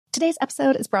Today's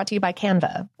episode is brought to you by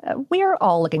Canva. We're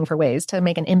all looking for ways to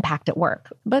make an impact at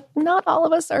work, but not all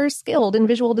of us are skilled in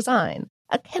visual design.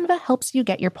 Canva helps you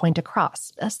get your point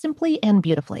across, simply and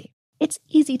beautifully. It's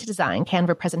easy to design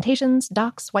Canva presentations,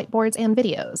 docs, whiteboards, and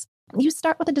videos. You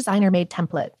start with a designer-made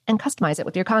template and customize it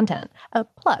with your content.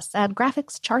 Plus, add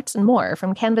graphics, charts, and more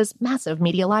from Canva's massive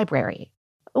media library.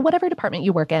 Whatever department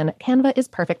you work in, Canva is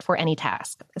perfect for any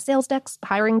task. Sales decks,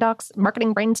 hiring docs,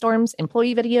 marketing brainstorms,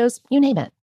 employee videos, you name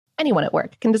it. Anyone at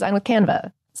work can design with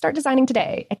Canva. Start designing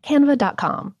today at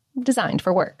canva.com. Designed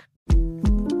for work.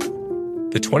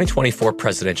 The 2024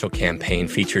 presidential campaign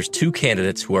features two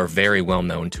candidates who are very well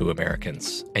known to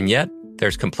Americans. And yet,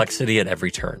 there's complexity at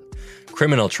every turn.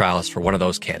 Criminal trials for one of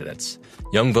those candidates.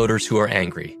 Young voters who are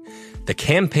angry. The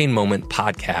Campaign Moment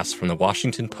podcast from the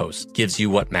Washington Post gives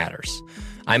you what matters.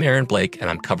 I'm Aaron Blake,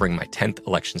 and I'm covering my 10th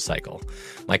election cycle.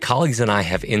 My colleagues and I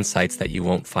have insights that you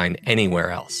won't find anywhere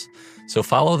else. So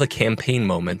follow The Campaign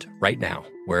Moment right now,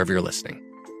 wherever you're listening.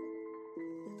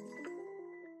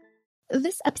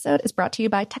 This episode is brought to you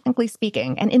by Technically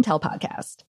Speaking, an Intel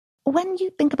podcast. When you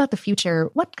think about the future,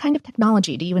 what kind of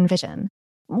technology do you envision?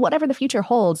 Whatever the future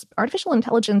holds, artificial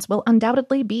intelligence will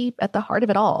undoubtedly be at the heart of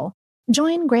it all.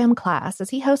 Join Graham Class as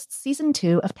he hosts Season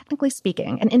 2 of Technically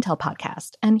Speaking, an Intel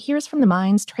podcast, and hears from the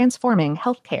minds transforming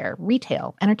healthcare,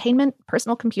 retail, entertainment,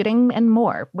 personal computing, and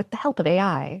more with the help of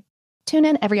AI. Tune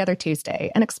in every other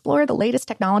Tuesday and explore the latest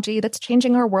technology that's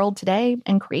changing our world today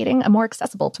and creating a more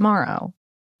accessible tomorrow.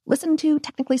 Listen to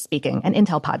Technically Speaking, an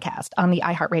Intel podcast on the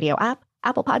iHeartRadio app,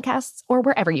 Apple Podcasts, or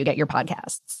wherever you get your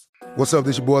podcasts. What's up,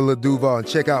 this your boy Lil Duval, and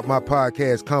check out my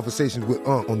podcast, Conversations with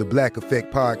Unc, on the Black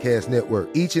Effect Podcast Network.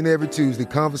 Each and every Tuesday,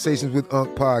 Conversations with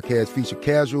Unc podcast feature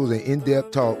casuals and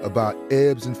in-depth talk about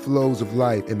ebbs and flows of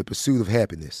life and the pursuit of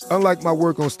happiness. Unlike my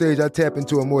work on stage, I tap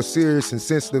into a more serious and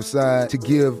sensitive side to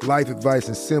give life advice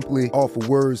and simply offer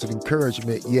words of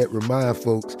encouragement, yet remind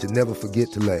folks to never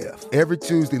forget to laugh. Every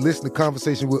Tuesday, listen to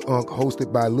Conversations with Unc,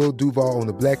 hosted by Lil Duval on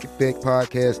the Black Effect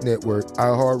Podcast Network,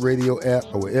 iHeartRadio app,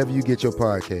 or wherever you get your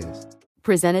podcasts.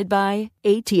 Presented by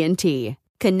AT&T.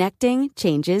 Connecting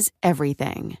changes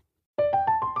everything.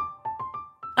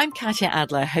 I'm Katya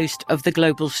Adler, host of The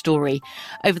Global Story.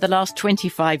 Over the last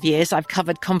 25 years, I've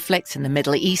covered conflicts in the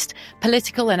Middle East,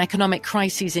 political and economic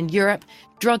crises in Europe,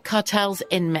 drug cartels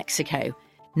in Mexico.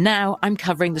 Now I'm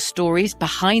covering the stories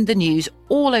behind the news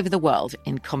all over the world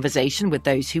in conversation with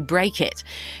those who break it.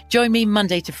 Join me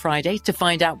Monday to Friday to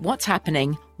find out what's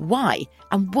happening, why,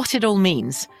 and what it all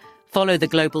means. Follow The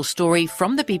Global Story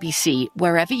from the BBC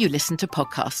wherever you listen to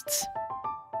podcasts.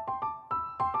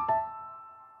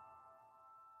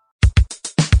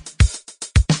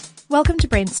 Welcome to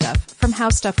Brain Stuff from How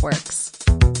Stuff Works.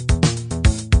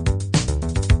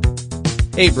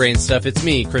 Hey Brain Stuff, it's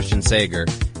me, Christian Sager.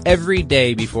 Every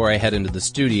day before I head into the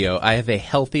studio, I have a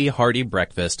healthy, hearty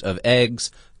breakfast of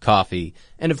eggs, coffee,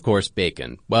 and of course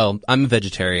bacon. Well, I'm a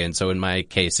vegetarian, so in my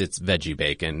case it's veggie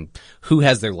bacon. Who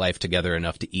has their life together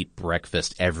enough to eat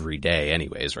breakfast every day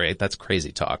anyways, right? That's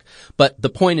crazy talk. But the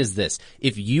point is this.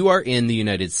 If you are in the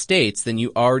United States, then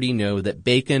you already know that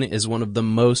bacon is one of the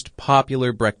most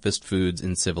popular breakfast foods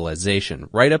in civilization,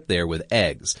 right up there with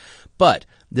eggs. But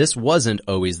this wasn't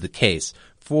always the case.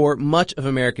 For much of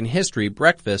American history,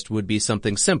 breakfast would be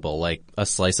something simple, like a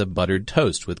slice of buttered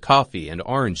toast with coffee and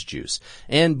orange juice.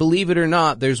 And believe it or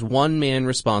not, there's one man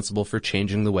responsible for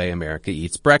changing the way America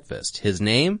eats breakfast. His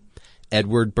name?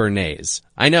 Edward Bernays.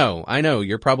 I know,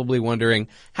 you're probably wondering,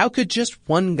 how could just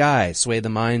one guy sway the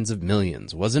minds of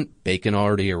millions? Wasn't bacon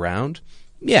already around?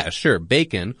 Yeah, sure,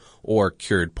 bacon, or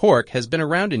cured pork, has been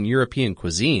around in European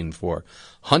cuisine for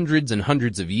hundreds and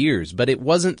hundreds of years, but it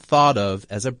wasn't thought of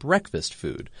as a breakfast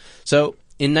food. So,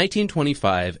 in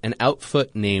 1925, an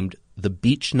outfit named the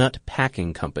Beechnut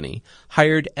Packing Company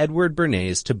hired Edward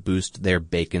Bernays to boost their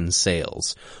bacon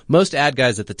sales. Most ad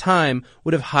guys at the time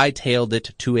would have hightailed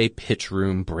it to a pitch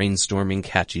room brainstorming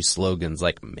catchy slogans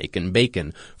like "Makin'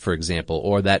 Bacon," for example,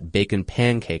 or that bacon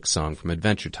pancake song from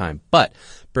Adventure Time. But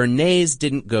Bernays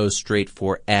didn't go straight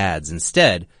for ads.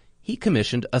 Instead, he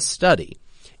commissioned a study.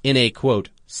 In a, quote,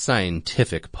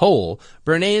 scientific poll,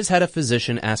 Bernays had a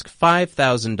physician ask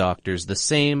 5,000 doctors the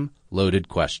same loaded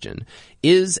question.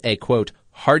 Is a, quote,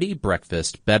 hearty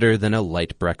breakfast better than a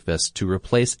light breakfast to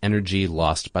replace energy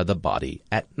lost by the body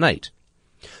at night?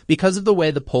 Because of the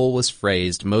way the poll was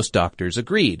phrased, most doctors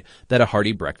agreed that a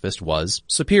hearty breakfast was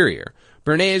superior.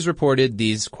 Bernays reported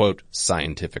these, quote,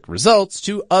 scientific results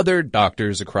to other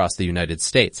doctors across the United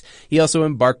States. He also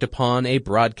embarked upon a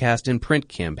broadcast and print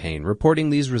campaign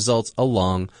reporting these results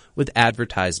along with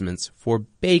advertisements for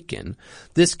bacon.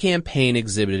 This campaign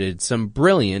exhibited some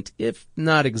brilliant, if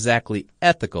not exactly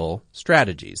ethical,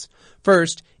 strategies.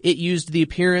 First, it used the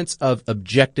appearance of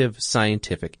objective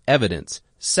scientific evidence.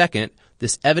 Second,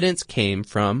 this evidence came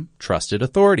from trusted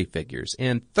authority figures.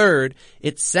 And third,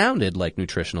 it sounded like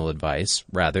nutritional advice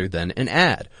rather than an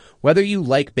ad. Whether you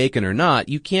like bacon or not,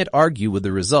 you can't argue with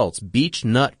the results. Beech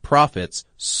nut profits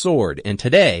soared, and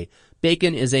today,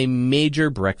 bacon is a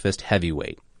major breakfast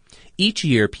heavyweight. Each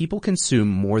year, people consume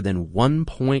more than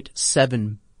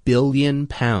 1.7 billion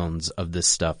pounds of this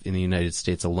stuff in the United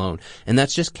States alone. And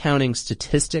that's just counting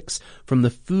statistics from the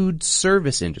food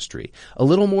service industry. A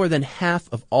little more than half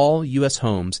of all U.S.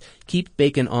 homes keep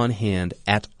bacon on hand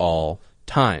at all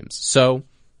times. So,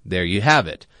 there you have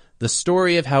it. The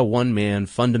story of how one man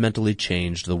fundamentally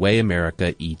changed the way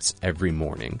America eats every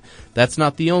morning. That's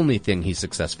not the only thing he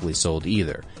successfully sold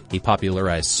either. He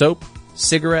popularized soap,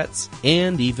 cigarettes,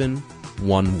 and even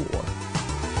one war.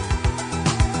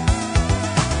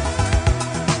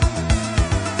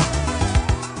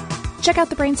 Check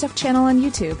out the Brainstuff channel on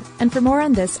YouTube. And for more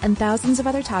on this and thousands of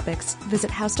other topics,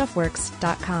 visit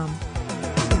howstuffworks.com.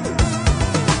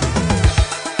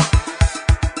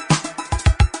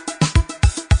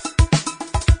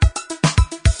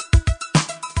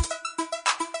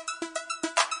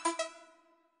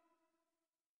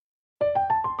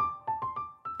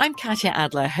 I'm Katya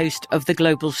Adler, host of The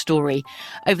Global Story.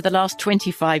 Over the last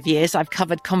 25 years, I've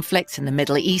covered conflicts in the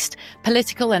Middle East,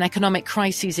 political and economic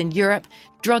crises in Europe,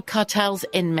 drug cartels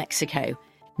in Mexico.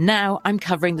 Now I'm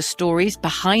covering the stories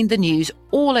behind the news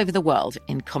all over the world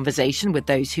in conversation with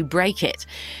those who break it.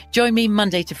 Join me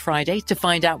Monday to Friday to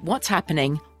find out what's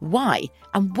happening, why,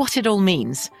 and what it all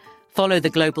means. Follow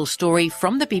The Global Story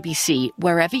from the BBC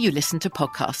wherever you listen to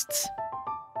podcasts.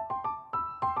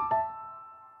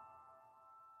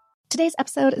 Today's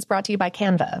episode is brought to you by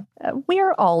Canva.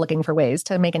 We're all looking for ways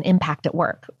to make an impact at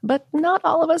work, but not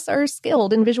all of us are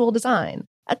skilled in visual design.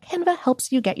 Canva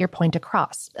helps you get your point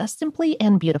across, simply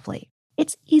and beautifully.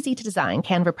 It's easy to design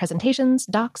Canva presentations,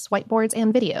 docs, whiteboards,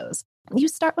 and videos. You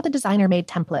start with a designer-made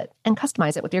template and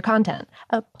customize it with your content.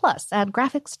 Plus, add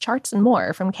graphics, charts, and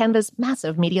more from Canva's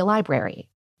massive media library.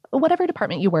 Whatever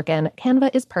department you work in,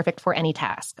 Canva is perfect for any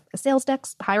task. Sales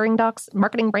decks, hiring docs,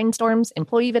 marketing brainstorms,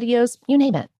 employee videos, you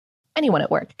name it. Anyone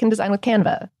at work can design with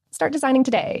Canva. Start designing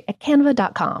today at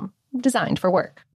canva.com. Designed for work.